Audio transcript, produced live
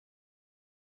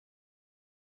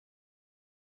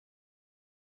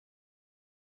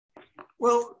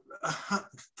Well,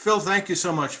 Phil, thank you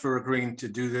so much for agreeing to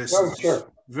do this. Oh,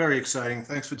 sure. Very exciting.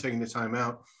 Thanks for taking the time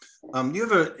out. You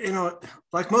have a,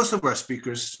 like most of our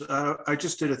speakers, I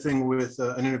just did a thing with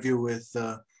an interview with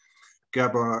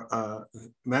Gabor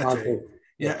Mate. Okay.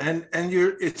 Yeah, and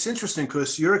it's interesting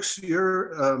because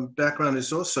your background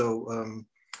is also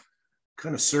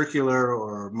kind of circular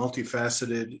or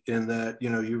multifaceted in that,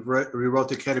 you wrote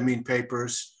the ketamine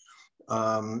papers.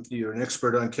 You're an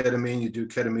expert on ketamine. You do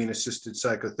ketamine-assisted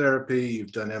psychotherapy.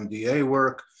 You've done MDA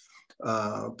work.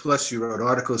 Plus, you wrote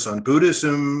articles on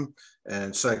Buddhism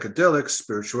and psychedelics,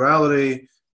 spirituality,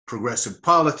 progressive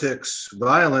politics,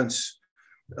 violence.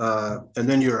 And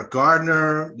then you're a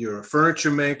gardener. You're a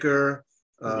furniture maker.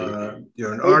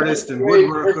 You're an artist and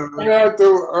woodworker. Cut out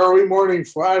the early morning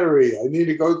flattery. I need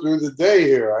to go through the day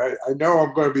here. I know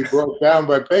I'm going to be brought down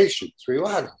by patients.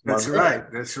 Relax. That's right.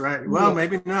 That's right. Well,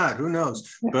 maybe not. Who knows?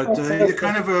 But you're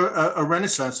kind of a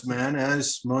Renaissance man,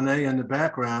 as Monet in the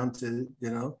background.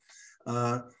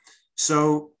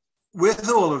 So with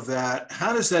all of that,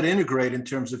 how does that integrate in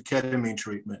terms of ketamine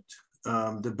treatment?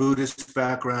 The Buddhist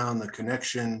background, the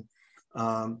connection.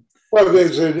 Well,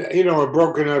 there's a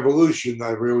broken evolution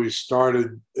that really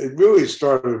started. It really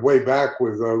started way back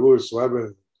with Louis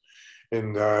Levitt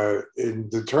in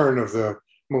the turn of the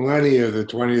millennia of the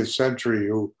 20th century,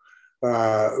 who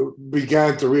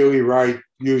began to really write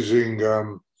using a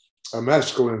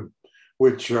mescaline,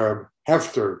 which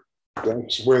Hefter,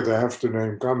 that's where the Hefter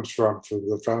name comes from for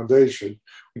the foundation,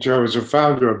 which I was a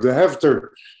founder of. The Hefter,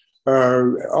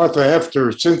 Arthur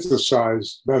Hefter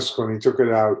synthesized mescaline. He took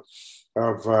it out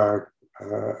of, I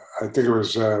think it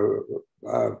was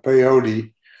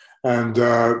peyote, and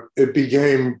it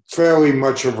became fairly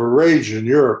much of a rage in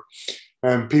Europe.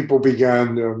 And people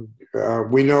began,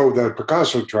 we know that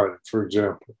Picasso tried it, for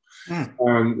example.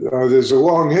 And there's a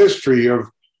long history of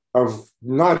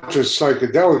not just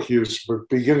psychedelic use, but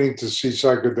beginning to see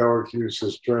psychedelic use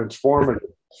as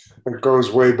transformative. It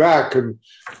goes way back, and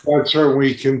that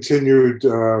certainly continued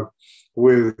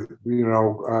with,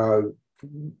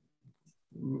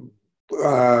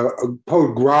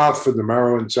 Poe Graf in the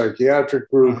Maryland Psychiatric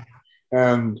Group.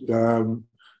 And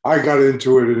I got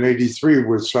into it in '83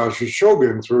 with Sasha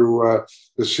Shulgin through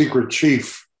The Secret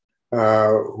Chief,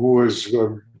 who was,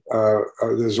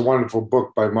 there's a wonderful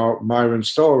book by Myron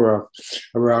Stoller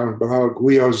around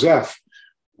Leo Zeff.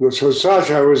 So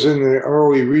Sasha, I was in the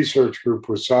early research group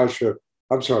with Sasha.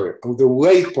 I'm sorry, the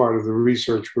late part of the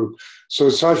research group. So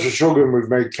Sasha Shulgin would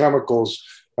make chemicals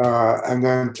and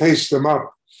then taste them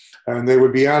up. And they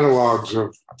would be analogs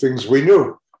of things we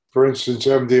knew. For instance,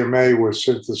 MDMA was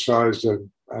synthesized and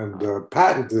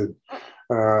patented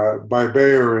by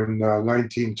Bayer in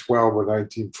 1912 or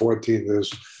 1914.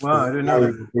 There's I didn't know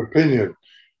that. Opinion.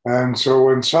 And so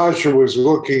when Sasha was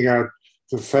looking at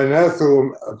the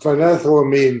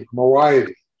phenethylamine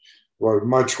moiety, well,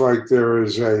 much like there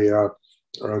is a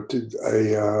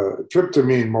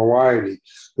tryptamine moiety,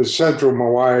 the central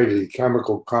moiety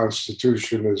chemical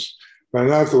constitution is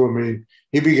phenethylamine.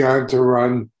 He began to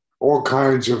run all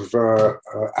kinds of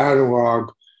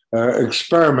analog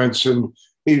experiments, and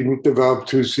he developed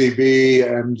 2CB,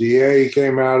 MDA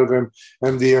came out of him.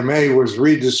 MDMA was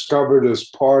rediscovered as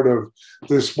part of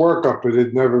this workup. It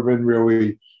had never been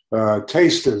really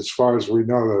tasted, as far as we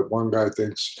know. That one guy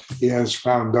thinks he has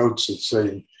found notes that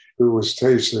say it was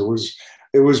tasted.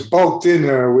 It was bulked in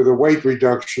with a weight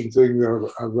reduction thing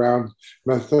around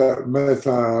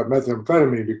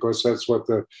methamphetamine, because that's what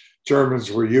the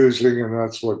Germans were using, and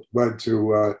that's what led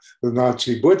to the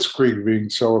Nazi Blitzkrieg being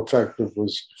so effective,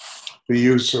 was the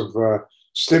use of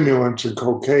stimulants and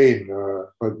cocaine,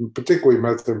 but particularly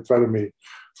methamphetamine,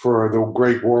 for the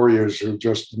great warriors who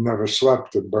just never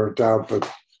slept and burnt out, but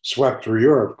swept through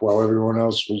Europe while everyone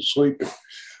else was sleeping.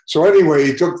 So anyway,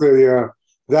 he took that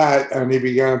and he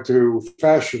began to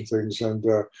fashion things. And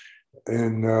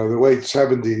in the late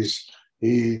 70s,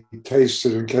 he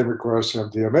tasted and came across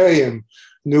MDMA and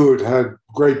knew it had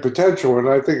great potential. And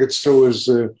I think it still is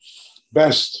the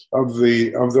best of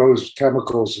those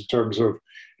chemicals in terms of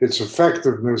its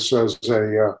effectiveness as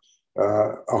a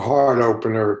heart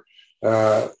opener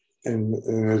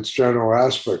in its general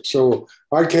aspect. So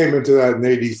I came into that in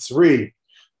 '83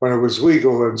 when it was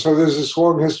legal. And so there's this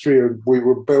long history of, we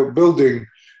were building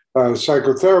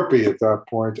psychotherapy at that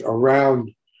point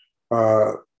around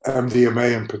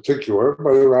MDMA in particular,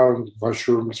 but around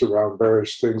mushrooms, around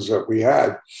various things that we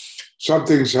had. Some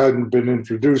things hadn't been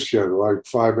introduced yet, like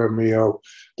 5-MeO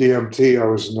DMT. I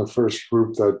was in the first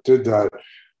group that did that,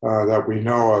 that we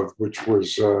know of, which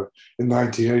was in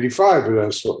 1985 at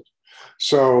Esalen.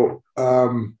 So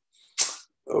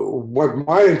what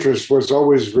my interest was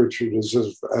always, Richard, is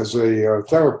as a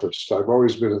therapist. I've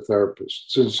always been a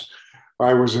therapist since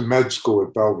I was in med school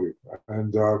at Bellevue.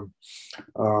 And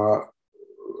uh,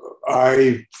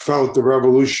 I felt the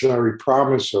revolutionary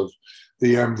promise of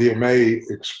the MDMA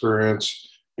experience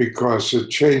because it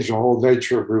changed the whole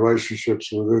nature of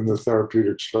relationships within the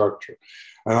therapeutic structure.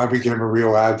 And I became a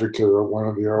real advocate of one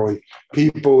of the early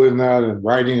people in that and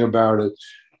writing about it.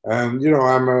 And,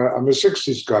 I'm a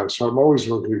 60s guy, so I'm always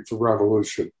looking for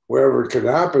revolution, wherever it can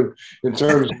happen in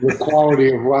terms of the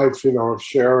quality of life, of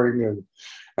sharing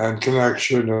and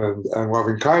connection and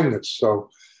loving kindness. So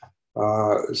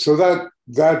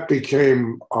that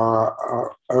became a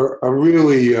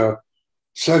really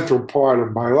central part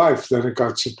of my life. Then it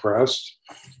got suppressed.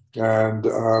 And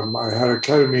I had a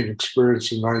ketamine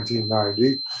experience in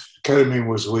 1990. Ketamine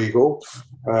was legal,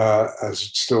 as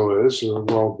it still is,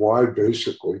 worldwide,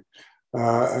 basically.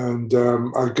 And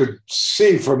I could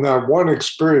see from that one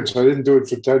experience, I didn't do it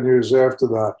for 10 years after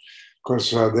that,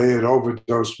 because they had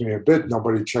overdosed me a bit.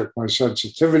 Nobody checked my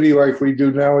sensitivity like we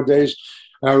do nowadays.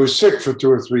 And I was sick for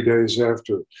 2 or 3 days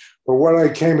after. But what I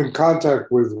came in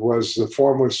contact with was the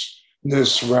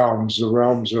formlessness realms, the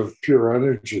realms of pure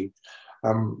energy.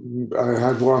 I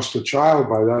had lost a child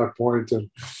by that point, and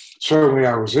certainly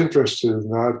I was interested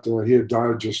in that. He had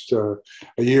died just a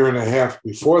year and a half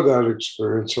before that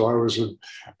experience, so I was in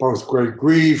both great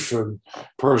grief and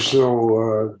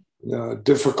personal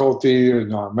difficulty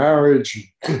in our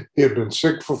marriage. He had been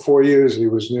sick for 4 years. He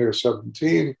was near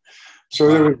 17. So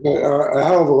there was a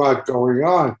hell of a lot going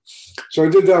on. So I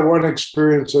did that one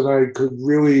experience, and I could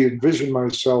really envision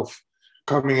myself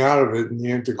coming out of it, and the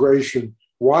integration.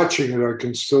 Watching it, I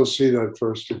can still see that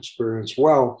first experience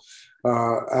well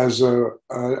as an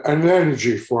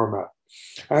energy format.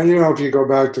 And, if you go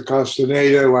back to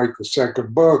Castaneda, like the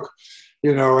second book,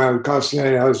 and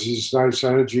Castaneda has these nice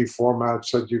energy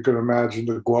formats that you can imagine,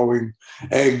 the glowing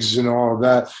eggs and all of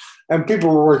that. And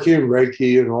people were working in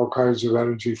Reiki and all kinds of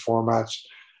energy formats,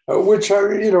 which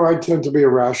I tend to be a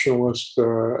rationalist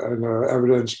and an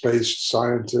evidence-based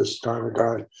scientist kind of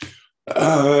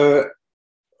guy.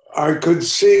 I could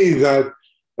see that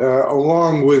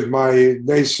along with my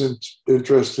nascent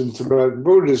interest in Tibetan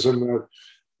Buddhism, that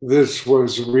this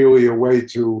was really a way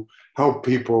to help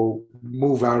people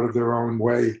move out of their own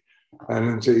way and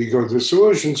into ego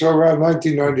dissolution. So around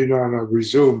 1999, I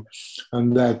resumed.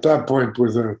 And at that point,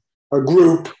 with a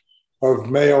group of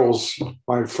males,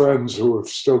 my friends who have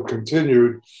still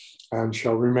continued and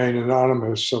shall remain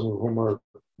anonymous, some of whom are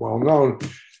well known.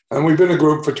 And we've been a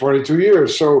group for 22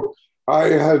 years. So I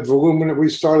had voluminous. We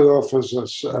started off as an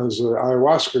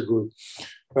ayahuasca group,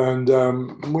 and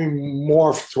we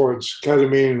morphed towards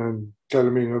ketamine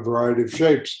in a variety of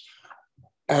shapes.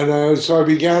 And so I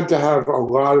began to have a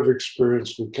lot of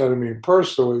experience with ketamine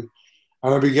personally,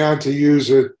 and I began to use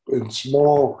it in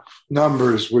small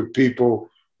numbers with people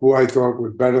who I thought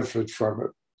would benefit from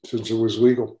it, since it was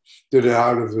legal. Did it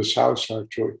out of this house,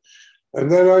 actually.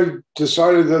 And then I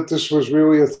decided that this was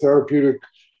really a therapeutic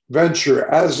venture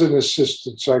as an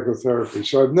assisted psychotherapy.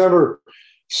 So I've never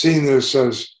seen this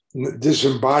as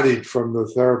disembodied from the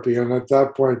therapy. And at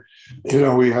that point,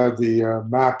 we had the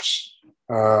MAPS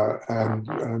and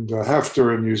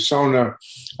Hefter and USONA,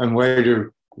 and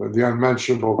later the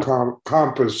unmentionable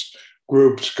Compass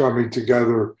groups coming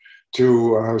together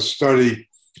to study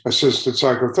assisted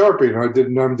psychotherapy. And I did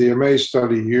an MDMA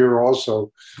study here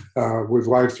also with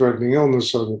life-threatening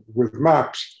illness with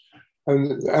MAPS.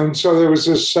 And so there was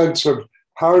this sense of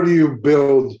how do you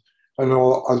build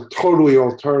a totally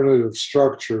alternative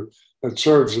structure that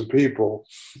serves the people,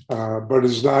 but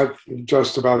is not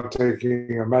just about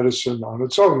taking a medicine on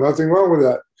its own. Nothing wrong with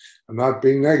that. I'm not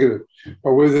being negative.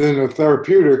 But within a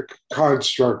therapeutic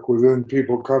construct, within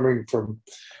people coming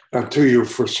to you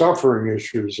for suffering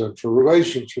issues and for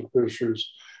relationship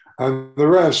issues, and the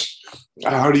rest,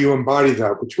 how do you embody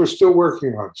that, which we're still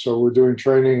working on. So we're doing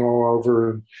training all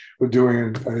over, and we're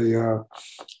doing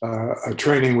a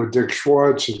training with Dick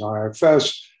Schwartz and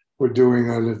IFS. We're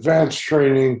doing an advanced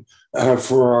training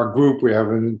for our group. We have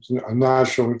a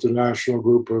national, international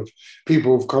group of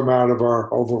people who've come out of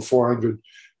our over 400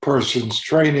 persons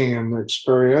training and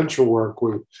experiential work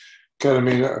with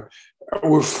ketamine.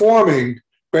 We're forming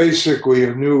basically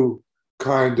a new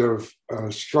kind of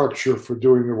structure for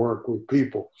doing the work with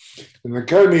people. In the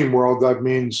ketamine world, that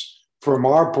means, from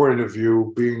our point of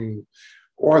view, being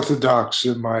orthodox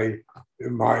in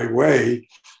my way,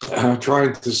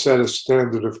 trying to set a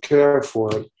standard of care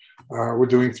for it. We're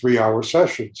doing 3-hour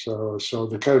sessions. So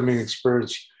the ketamine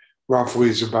experience roughly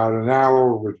is about an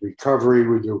hour with recovery.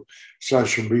 We do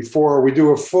session before. We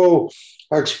do a full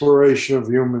exploration of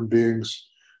human beings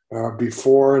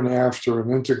before and after,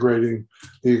 and integrating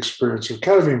the experience of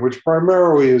ketamine, which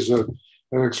primarily is an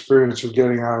experience of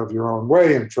getting out of your own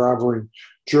way and traveling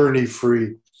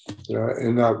journey-free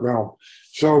in that realm.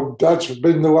 So that's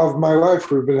been the love of my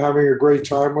life. We've been having a great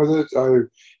time with it.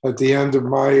 At the end of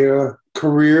my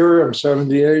career, I'm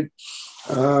 78.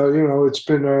 It's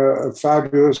been a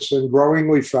fabulous and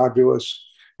growingly fabulous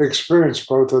experience,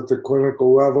 both at the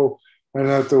clinical level and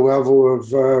at the level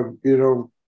of,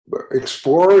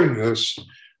 exploring this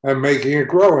and making it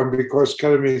grow. And because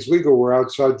ketamine is legal, we're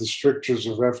outside the strictures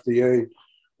of FDA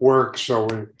work. So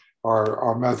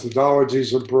our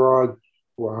methodologies are broad.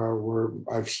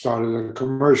 I've started a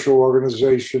commercial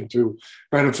organization to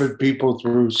benefit people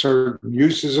through certain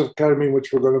uses of ketamine,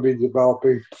 which we're going to be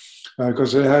developing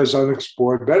because it has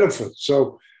unexplored benefits.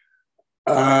 So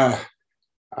I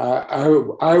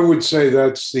would say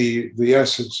that's the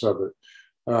essence of it.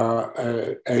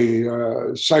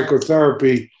 A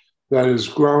psychotherapy that is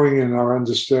growing in our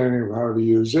understanding of how to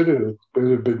use it. It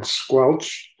had been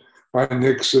squelched by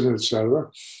Nixon, et cetera.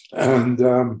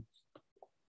 And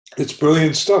it's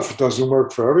brilliant stuff. It doesn't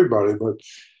work for everybody, but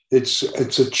it's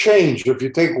a change. If you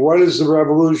take what is the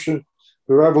revolution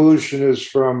is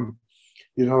from,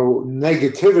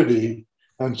 negativity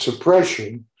and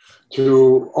suppression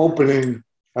to opening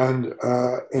and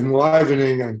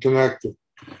enlivening and connecting,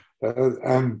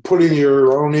 and putting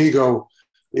your own ego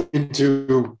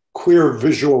into clear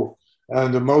visual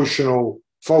and emotional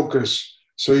focus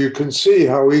so you can see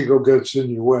how ego gets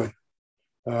in your way.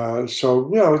 It's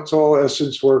all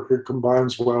essence work. It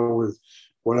combines well with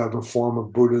whatever form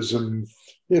of Buddhism,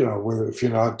 if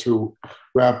you're not too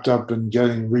wrapped up in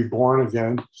getting reborn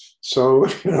again. So,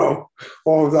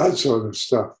 all of that sort of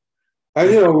stuff. And,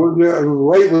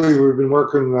 lately we've been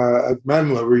working at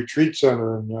Menla Retreat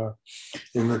Center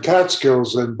in the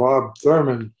Catskills, and Bob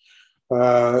Thurman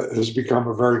has become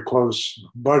a very close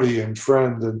buddy and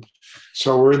friend. And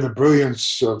so we're in the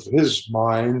brilliance of his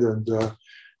mind. And,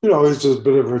 he's a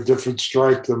bit of a different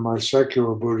stripe than my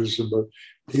secular Buddhism, but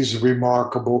he's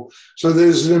remarkable. So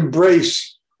there's an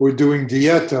embrace. We're doing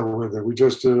dieta with it. We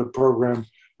just did a program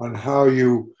on how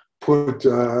you put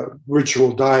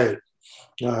ritual diet,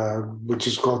 which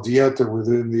is called dieta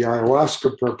within the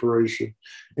ayahuasca preparation,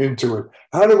 into it.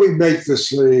 How do we make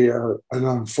this an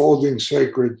unfolding,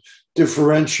 sacred,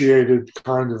 differentiated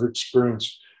kind of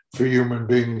experience for human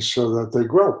beings so that they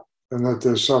grow and that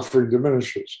their suffering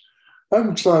diminishes?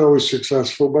 And it's not always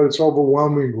successful, but it's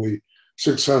overwhelmingly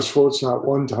successful. It's not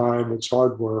one time, it's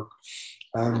hard work.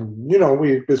 And,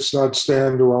 it's not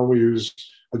standalone. We use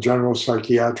a general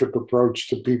psychiatric approach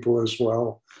to people as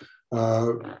well.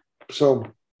 So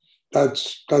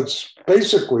that's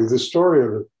basically the story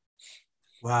of it.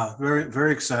 Wow, very,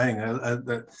 very exciting.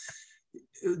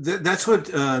 That's what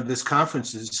this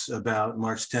conference is about,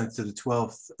 March 10th to the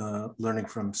 12th, learning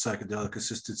from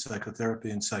psychedelic-assisted psychotherapy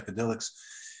and psychedelics.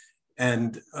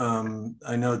 And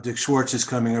I know Dick Schwartz is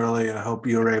coming early. I hope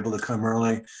you're able to come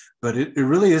early. But it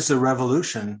really is a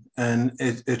revolution, and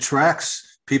it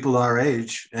attracts people our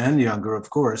age and younger, of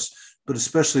course, but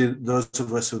especially those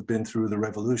of us who've been through the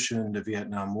revolution, the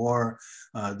Vietnam War,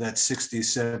 that 60s,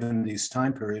 70s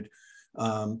time period.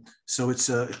 So it's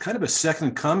a kind of a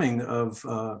second coming of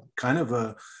kind of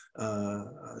a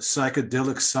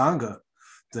psychedelic sangha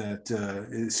that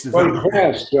is well,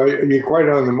 vast. You're quite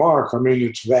on the mark. I mean,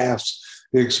 it's vast.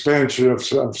 The expansion of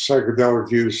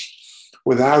psychedelic use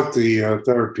without the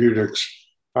therapeutics.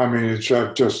 I mean, it's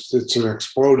an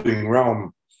exploding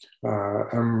realm.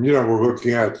 And we're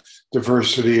looking at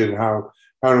diversity and how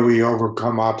do we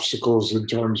overcome obstacles in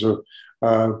terms of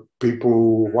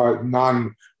people,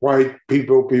 non-white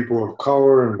people of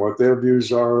color, and what their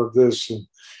views are of this. And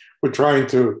we're trying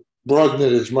to broaden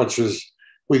it as much as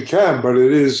we can, but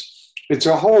it's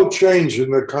a whole change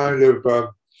in the kind of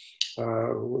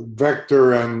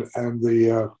vector and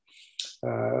the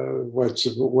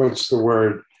what's the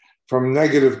word, from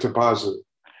negative to positive.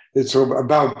 It's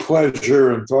about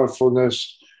pleasure and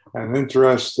thoughtfulness and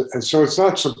interest, and so it's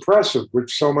not suppressive,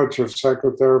 which so much of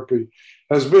psychotherapy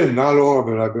has been. Not all of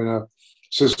it. I've been a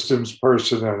systems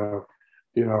person and a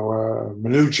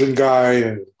Minuchin guy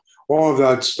and all of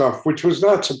that stuff, which was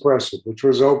not suppressive, which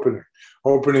was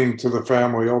opening to the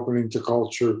family, opening to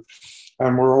culture,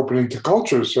 and we're opening to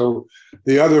culture. So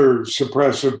the other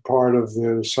suppressive part of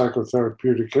the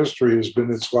psychotherapeutic history has been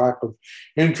its lack of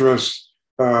interest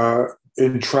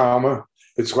in trauma,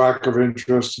 its lack of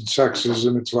interest in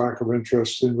sexism, its lack of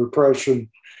interest in repression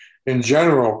in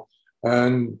general.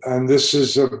 And this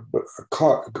is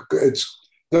it's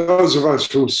those of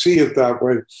us who see it that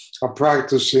way are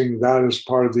practicing that as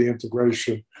part of the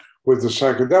integration with the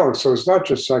psychedelic. So it's not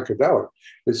just psychedelic.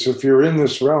 It's if you're in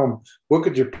this realm, look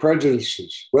at your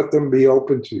prejudices. Let them be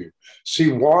open to you.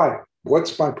 See why. Why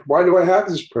do I have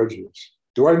this prejudice?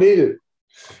 Do I need it?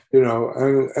 You know,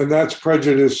 and that's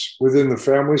prejudice within the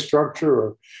family structure,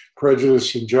 or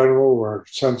prejudice in general, or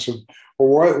sense of,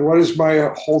 or what is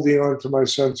my holding on to my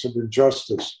sense of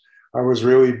injustice? I was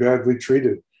really badly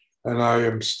treated, and I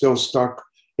am still stuck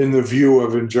in the view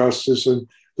of injustice. And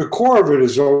the core of it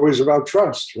is always about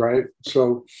trust, right?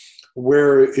 So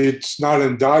where it's not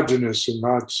endogenous and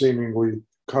not seemingly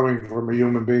coming from a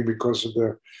human being because of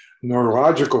their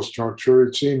neurological structure,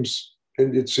 it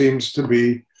seems to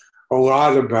be a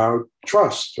lot about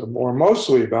trust, or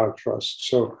mostly about trust.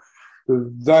 So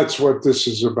that's what this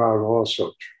is about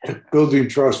also. Building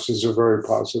trust is a very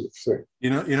positive thing.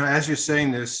 You know, as you're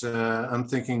saying this, I'm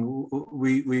thinking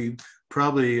we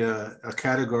probably a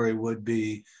category would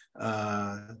be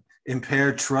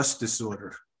impaired trust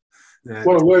disorder.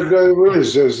 Well, what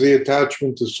is there's the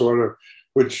attachment disorder,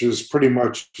 which is pretty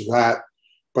much that,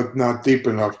 but not deep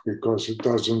enough, because it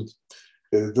doesn't,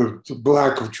 the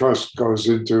lack of trust goes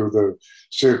into the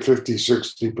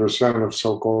 50-60% of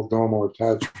so-called normal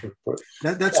attachment. But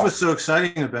that's what's so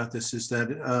exciting about this, is that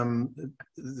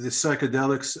the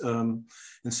psychedelics and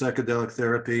psychedelic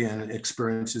therapy and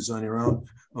experiences on your own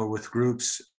or with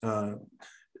groups,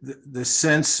 the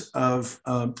sense of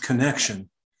connection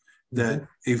that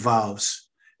evolves.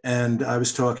 And I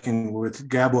was talking with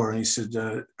Gabor, and he said,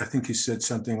 I think he said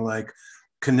something like,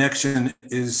 connection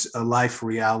is a life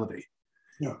reality.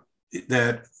 Yeah.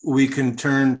 That we can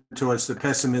turn towards the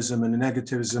pessimism and the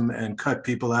negativism and cut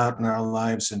people out in our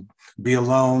lives and be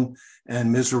alone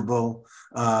and miserable,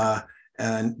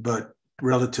 but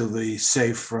relatively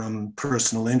safe from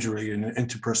personal injury and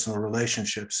interpersonal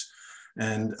relationships.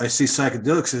 And I see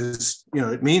psychedelics as, you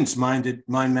know, it means mind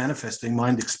manifesting,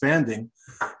 mind expanding.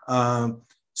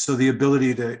 So the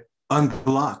ability to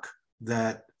unblock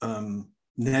that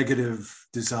negative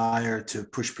desire to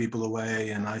push people away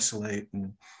and isolate,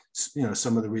 and, you know,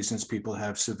 some of the reasons people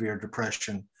have severe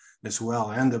depression as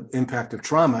well, and the impact of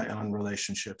trauma on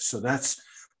relationships. So that's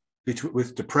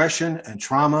with depression and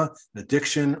trauma,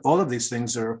 addiction, all of these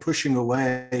things are a pushing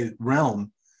away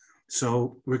realm.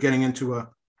 So we're getting into a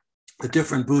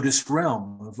different Buddhist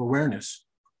realm of awareness.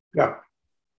 Yeah.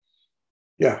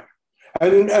 Yeah.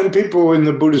 And people in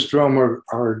the Buddhist realm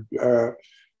are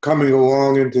coming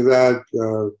along into that.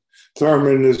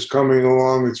 Thurman is coming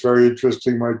along. It's very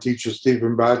interesting. My teacher,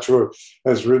 Stephen Batchelor,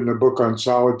 has written a book on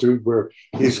solitude where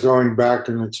he's going back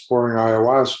and exploring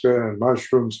ayahuasca and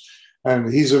mushrooms.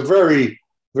 And he's a very,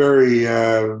 very,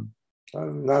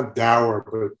 not dour,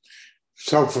 but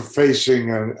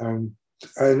self-effacing and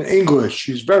English.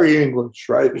 He's very English,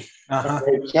 right? Uh-huh.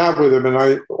 I sat with him,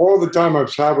 and all the time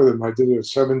I've sat with him, I did a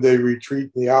 7-day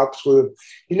retreat in the Alps with him.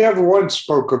 He never once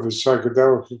spoke of his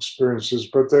psychedelic experiences,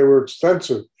 but they were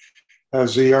extensive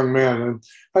as a young man.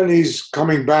 And he's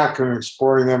coming back and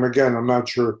exploring them again. I'm not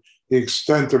sure the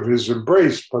extent of his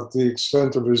embrace, but the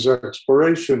extent of his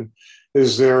exploration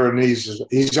is there, and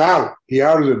he's out. He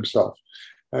outed himself.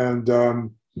 And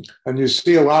you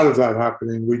see a lot of that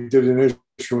happening. We did an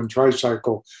issue in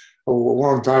Tricycle a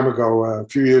long time ago, a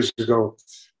few years ago,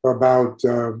 about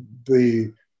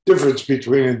the difference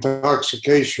between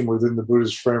intoxication within the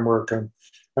Buddhist framework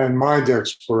and mind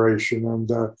exploration. And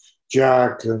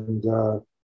Jack and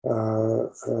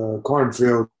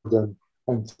Cornfield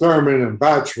and Thurman and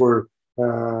Batchelor,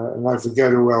 and I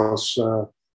forget who else,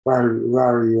 Larry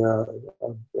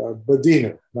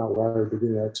Badina, not Larry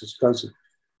Badina, that's his cousin,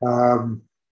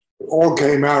 all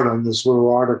came out on this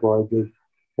little article I did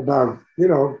about, you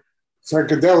know,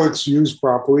 psychedelics used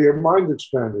properly are mind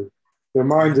expanding. Their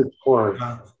mind explored.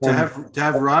 To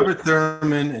have Robert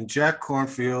Thurman and Jack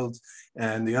Cornfield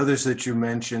and the others that you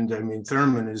mentioned. I mean,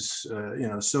 Thurman is, you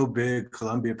know, so big,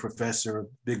 Columbia professor,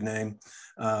 big name,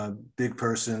 big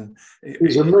person.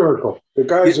 He's a miracle. The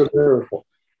guy's a miracle.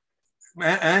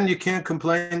 And you can't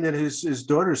complain that his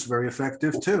daughter's very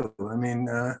effective too. I mean,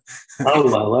 oh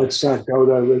well, let's not go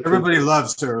there. Everybody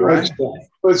loves her, right?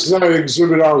 Let's not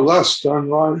exhibit our lust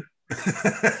online.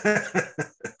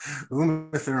 Uma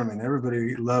Thurman,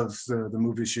 everybody loves the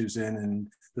movie she's in, and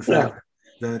the fact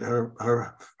that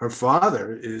her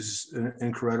father is an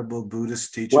incredible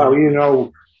Buddhist teacher. Well, you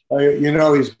know,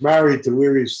 he's married to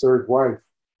Leary's third wife.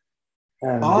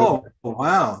 And,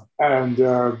 wow! And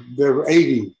they're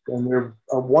 80, and they're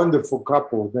a wonderful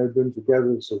couple. They've been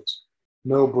together since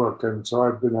Millbrook, and so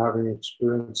I've been having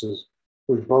experiences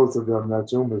with both of them.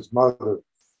 That's Uma's mother,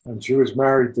 and she was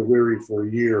married to Leary for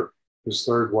a year, his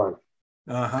third wife.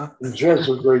 And she has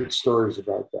some great stories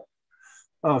about that.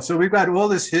 Oh, so we've got all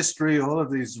this history, all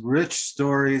of these rich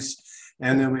stories,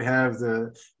 and then we have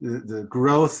the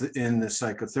growth in the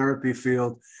psychotherapy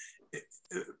field.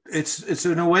 It's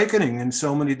an awakening in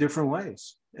so many different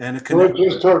ways, and it Well, can.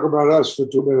 let's just talk about us for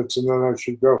 2 minutes and then I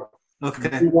should go.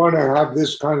 Okay. You want to have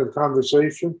this kind of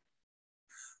conversation?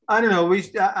 I don't know.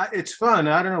 It's fun.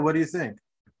 I don't know. What do you think?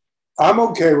 I'm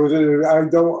okay with it. I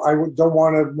don't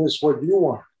want to miss what you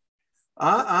want.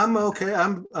 I'm okay.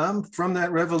 I'm from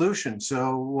that revolution.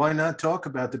 So why not talk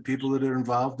about the people that are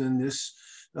involved in this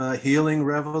healing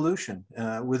revolution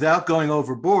without going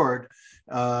overboard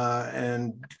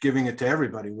and giving it to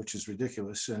everybody, which is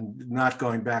ridiculous, and not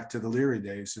going back to the Leary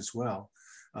days as well.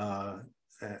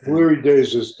 Leary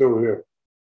days is still here.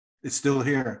 It's still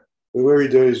here. The Leary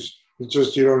days, it's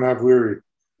just you don't have Leary.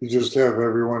 You just have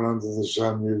everyone under the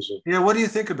sun music. Yeah. What do you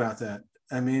think about that?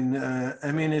 I mean,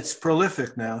 it's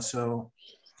prolific now. So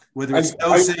whether it's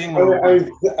dosing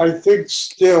I think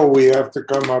still we have to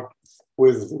come up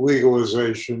with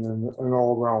legalization in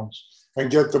all realms and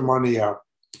get the money out.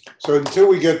 So until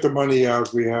we get the money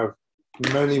out, we have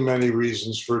many, many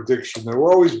reasons for addiction. There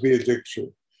will always be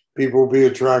addiction. People will be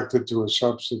attracted to a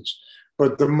substance,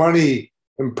 but the money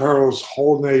imperils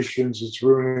whole nations. It's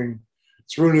ruining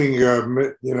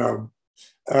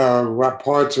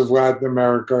parts of Latin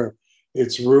America.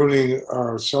 It's ruining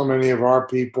so many of our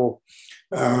people.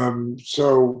 There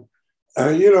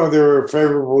are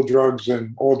favorable drugs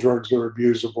and all drugs are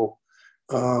abusable.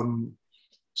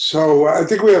 So I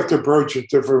think we have to approach it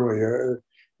differently.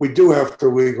 We do have to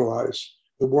legalize.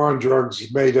 The war on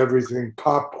drugs made everything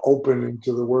pop open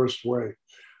into the worst way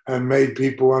and made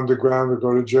people underground to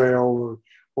go to jail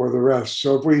or the rest.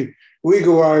 So if we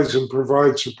legalize and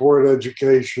provide support,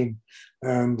 education,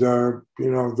 and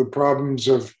the problems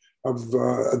of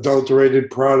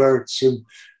adulterated products and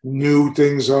new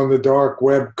things on the dark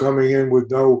web coming in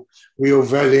with no real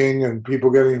vetting and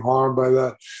people getting harmed by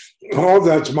that, all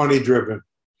that's money driven.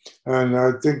 And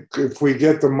I think if we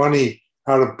get the money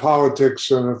out of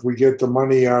politics and if we get the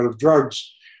money out of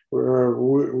drugs,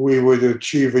 we would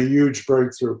achieve a huge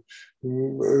breakthrough.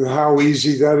 How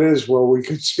easy that is? Well, we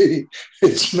could see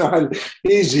it's not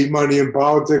easy. Money in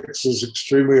politics is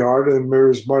extremely hard and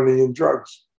mirrors money in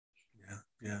drugs.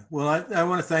 Yeah. Well, I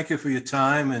want to thank you for your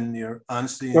time and your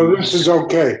honesty. No, this is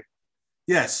okay.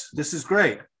 Yes, this is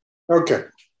great. Okay.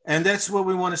 And that's what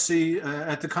we want to see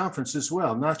at the conference as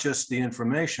well, not just the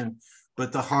information,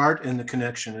 but the heart and the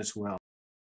connection as well.